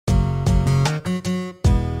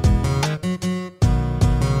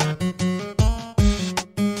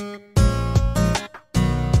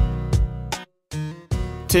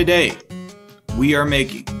Today, we are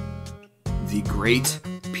making the Great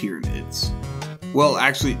Pyramids. Well,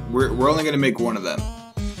 actually, we're only going to make one of them.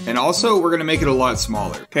 And also, we're going to make it a lot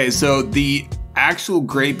smaller. Okay, so the actual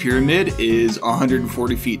Great Pyramid is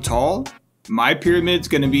 140 feet tall. My pyramid's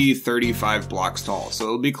going to be 35 blocks tall, so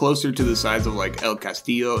it'll be closer to the size of like El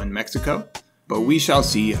Castillo in Mexico. But we shall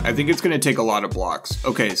see. I think it's going to take a lot of blocks.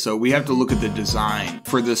 Okay, so we have to look at the design.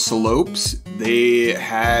 For the slopes, they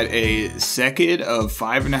had a second of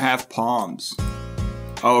 5.5 palms.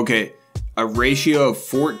 Oh, okay. A ratio of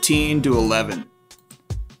 14 to 11.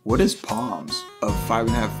 What is palms? Of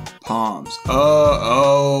 5.5 palms.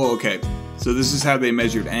 Oh, okay. So this is how they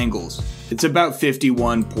measured angles. It's about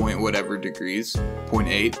 51 point whatever degrees,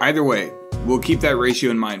 0.8. Either way, we'll keep that ratio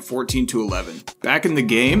in mind, 14 to 11. Back in the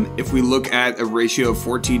game, if we look at a ratio of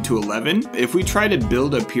 14 to 11, if we try to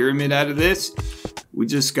build a pyramid out of this, we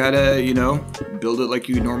just gotta, you know, build it like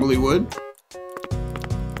you normally would.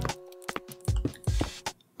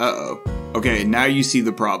 Uh-oh. Okay, now you see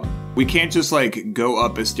the problem. We can't just like go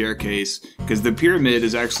up a staircase because the pyramid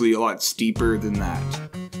is actually a lot steeper than that.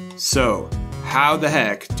 So, how the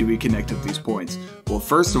heck do we connect up these points? Well,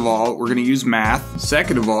 first of all, we're gonna use math.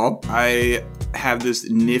 Second of all, I have this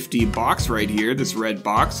nifty box right here, this red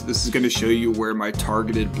box. This is gonna show you where my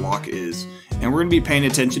targeted block is. And we're gonna be paying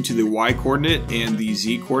attention to the Y coordinate and the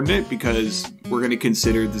Z coordinate because we're gonna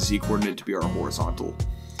consider the Z coordinate to be our horizontal.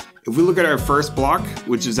 If we look at our first block,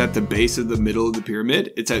 which is at the base of the middle of the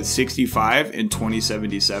pyramid, it's at 65 and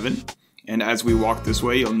 2077. And as we walk this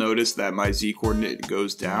way, you'll notice that my Z coordinate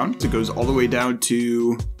goes down. It goes all the way down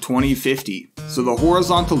to 2050. So the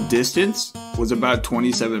horizontal distance was about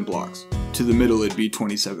 27 blocks. To the middle, it'd be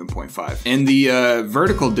 27.5. And the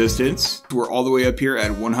vertical distance, we're all the way up here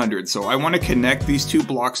at 100. So I want to connect these two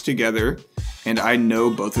blocks together, and I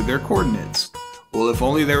know both of their coordinates. Well, if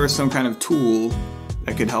only there was some kind of tool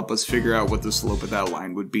that could help us figure out what the slope of that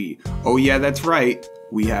line would be. Oh yeah, that's right.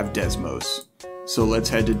 We have Desmos. So let's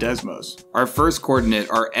head to Desmos. Our first coordinate,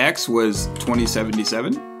 our X was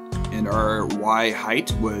 2077, and our Y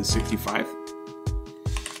height was 65.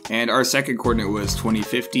 And our second coordinate was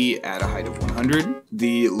 2050 at a height of 100.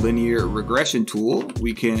 The linear regression tool,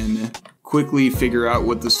 we can quickly figure out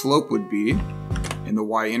what the slope would be in the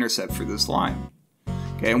Y-intercept for this line.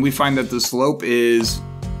 Okay, and we find that the slope is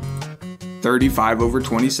 35 over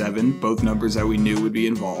 27, both numbers that we knew would be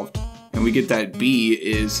involved. And we get that B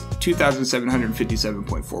is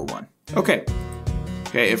 2757.41. Okay,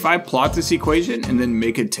 if I plot this equation and then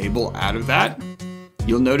make a table out of that,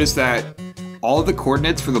 you'll notice that all the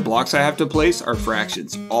coordinates for the blocks I have to place are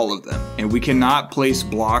fractions, all of them. And we cannot place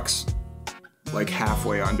blocks like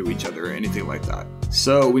halfway onto each other or anything like that.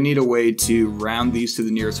 So we need a way to round these to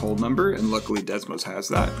the nearest whole number, and luckily Desmos has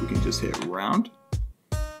that. We can just hit round.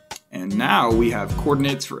 And now we have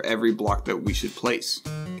coordinates for every block that we should place.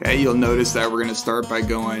 Okay, you'll notice that we're gonna start by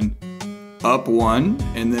going up 1,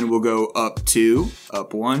 and then we'll go up 2,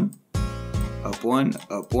 up 1, up 1,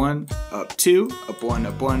 up 1, up 2, up 1,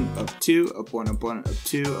 up 1, up 2, up 1, up 1, up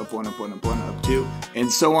 2, up 1, up 1, up 1, up 2, and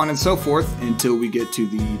so on and so forth until we get to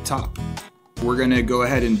the top. We're gonna go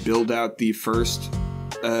ahead and build out the first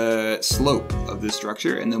slope of this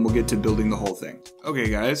structure, and then we'll get to building the whole thing. Okay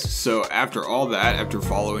guys, so after all that, after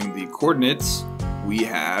following the coordinates, we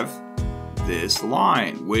have this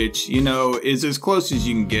line, which, you know, is as close as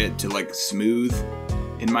you can get to like smooth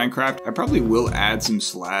in Minecraft. I probably will add some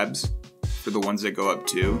slabs for the ones that go up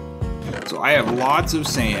too. So I have lots of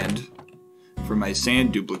sand for my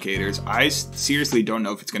sand duplicators. I seriously don't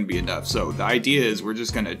know if it's gonna be enough. So the idea is we're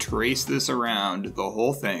just gonna trace this around the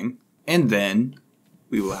whole thing, and then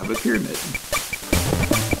we will have a pyramid.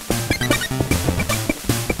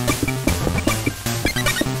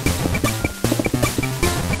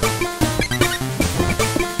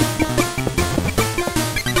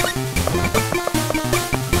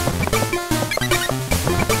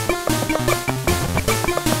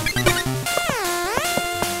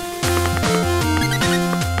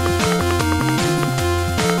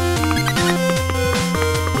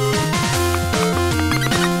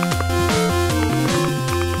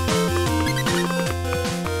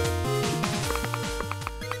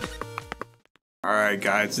 Alright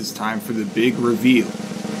guys, it's time for the big reveal.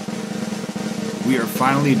 We are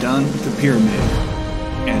finally done with the pyramid,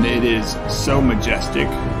 and it is so majestic.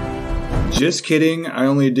 Just kidding, I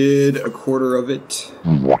only did a quarter of it.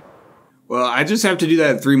 Well, I just have to do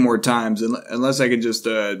that 3 more times, unless I can just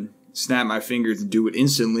snap my fingers and do it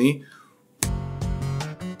instantly.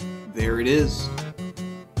 There it is.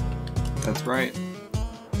 That's right.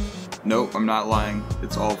 Nope, I'm not lying.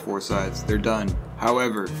 It's all 4 sides. They're done.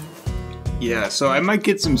 However, Yeah, so I might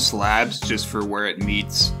get some slabs just for where it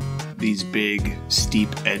meets these big steep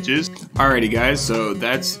edges. Alrighty guys, so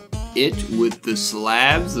that's it with the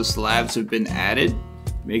slabs. The slabs have been added.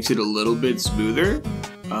 Makes it a little bit smoother.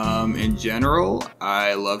 In general,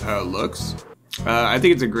 I love how it looks. I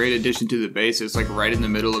think it's a great addition to the base. It's like right in the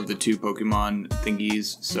middle of the two Pokemon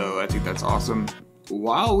thingies, so I think that's awesome.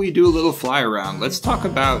 While we do a little fly around, let's talk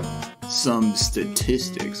about some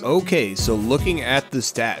statistics. Okay, so looking at the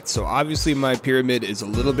stats. So obviously my pyramid is a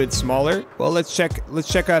little bit smaller. Well, let's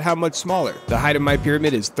check out how much smaller. The height of my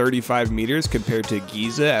pyramid is 35 meters compared to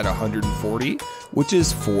Giza at 140, which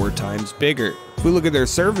is 4 times bigger. If we look at their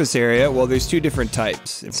surface area, well, there's 2 different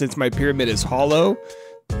types. And since my pyramid is hollow,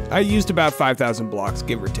 I used about 5,000 blocks,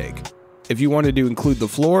 give or take. If you wanted to include the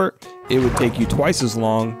floor, it would take you twice as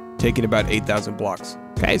long, taking about 8,000 blocks.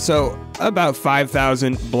 Okay, so about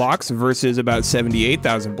 5,000 blocks versus about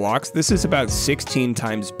 78,000 blocks. This is about 16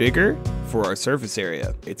 times bigger for our surface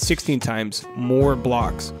area. It's 16 times more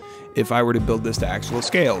blocks if I were to build this to actual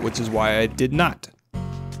scale, which is why I did not,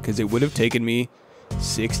 because it would have taken me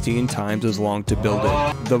 16 times as long to build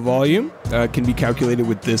it. The volume can be calculated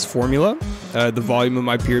with this formula. The volume of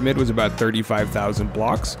my pyramid was about 35,000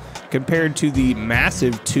 blocks compared to the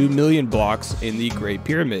massive 2 million blocks in the Great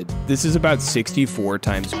Pyramid. This is about 64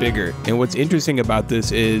 times bigger. And what's interesting about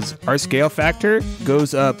this is our scale factor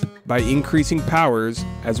goes up by increasing powers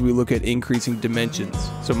as we look at increasing dimensions.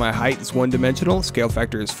 So my height is 1-dimensional, scale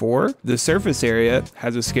factor is 4. The surface area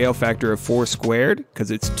has a scale factor of 4 squared because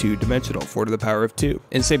it's 2-dimensional, 4 to the power of 2.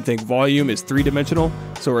 And same thing, volume is 3-dimensional,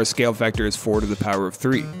 so our scale factor is 4 to the power of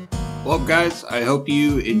 3. Well guys, I hope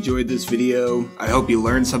you enjoyed this video. I hope you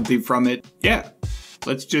learned something from it. Yeah,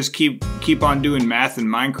 let's just keep on doing math in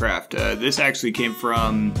Minecraft. This actually came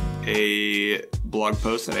from a blog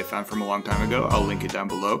post that I found from a long time ago. I'll link it down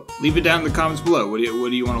below. Leave it down in the comments below. What do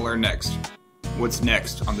you want to learn next? What's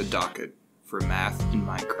next on the docket for math in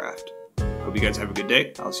Minecraft? Hope you guys have a good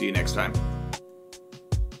day. I'll see you next time.